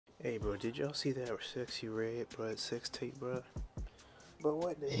Hey bro, did y'all see that Sexy Red, bro, sex tape, bro? But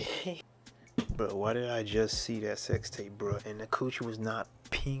what the heck? Bro, why did I just see that sex tape, bro? And the coochie was not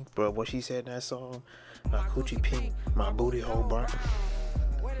pink, bro. What she said in that song? My coochie pink, my booty hole burnt.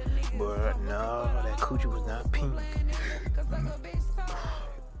 But no, that coochie was not pink.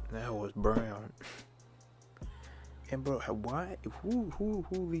 That was brown. And bro, why? Who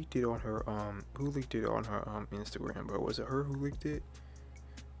leaked it on her Instagram, bro? Was it her who leaked it?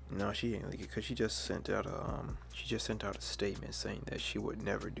 No, she didn't leak it because she just sent out a statement saying that she would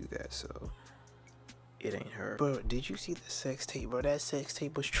never do that. So it ain't her. Bro, did you see the sex tape, bro? That sex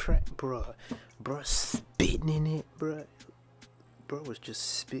tape was trapped, bro. Bro, spitting in it, bro. Bro was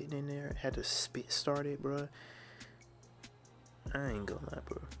just spitting in there. Had the spit started, bro. I ain't gonna lie,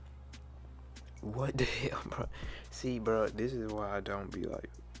 bro. What the hell, bro? See, bro, this is why I don't be like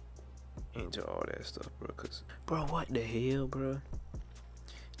into all that stuff, bro. Cause, bro, what the hell, bro?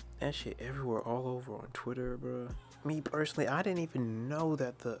 That shit everywhere, all over on Twitter, bro. Me personally, I didn't even know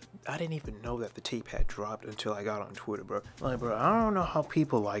that the tape had dropped until I got on Twitter, bro. Like, bro, I don't know how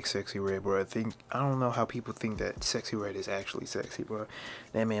people like Sexy Red, bro. I don't know how people think that Sexy Red is actually sexy, bro.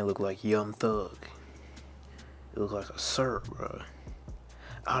 That man looked like Young Thug. It looked like a sir, bro.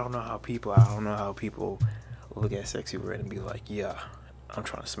 I don't know how people look at Sexy Red and be like, yeah, I'm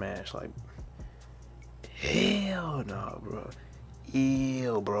trying to smash. Like, hell no, bro.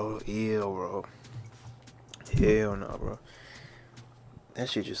 Ew, bro. Hell no, bro. That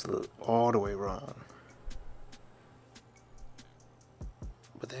shit just looked all the way wrong.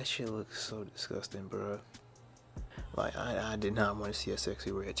 But that shit looks so disgusting, bro. Like, I did not want to see a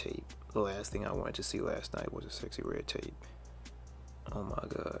Sexy Red tape. The last thing I wanted to see last night was a Sexy Red tape. Oh my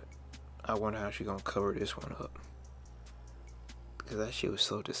god. I wonder how she gonna cover this one up. Because that shit was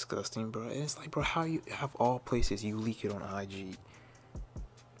so disgusting, bro. And it's like, bro, how you have all places you leak it on IG?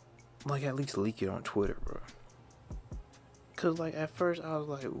 Like, at least leak it on Twitter, bro. Cause like at first I was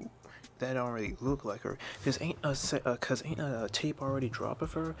like, that don't really look like her. Cause ain't a tape already dropped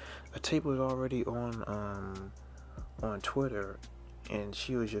of her? A tape was already on Twitter, and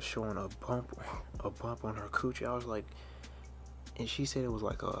she was just showing a bump on her coochie. I was like, and she said it was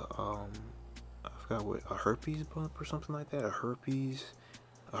like I forgot what, a herpes bump or something like that. A herpes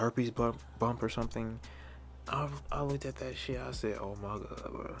bump or something. I looked at that shit. I said, oh my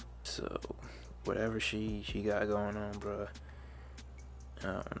god, bro. So whatever she got going on, bro. I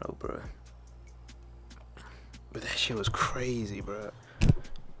don't know, bro. But that shit was crazy, bro.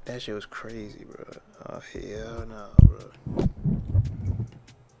 That shit was crazy, bro. Oh hell no, bro.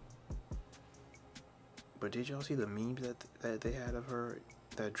 But did y'all see the memes that they had of her?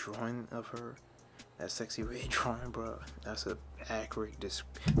 That drawing of her, that Sexy Red drawing, bro. That's an accurate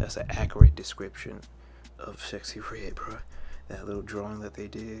description of Sexy Red, bro. That little drawing that they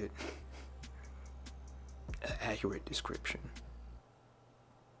did. An accurate description.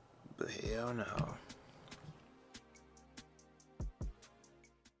 But hell no.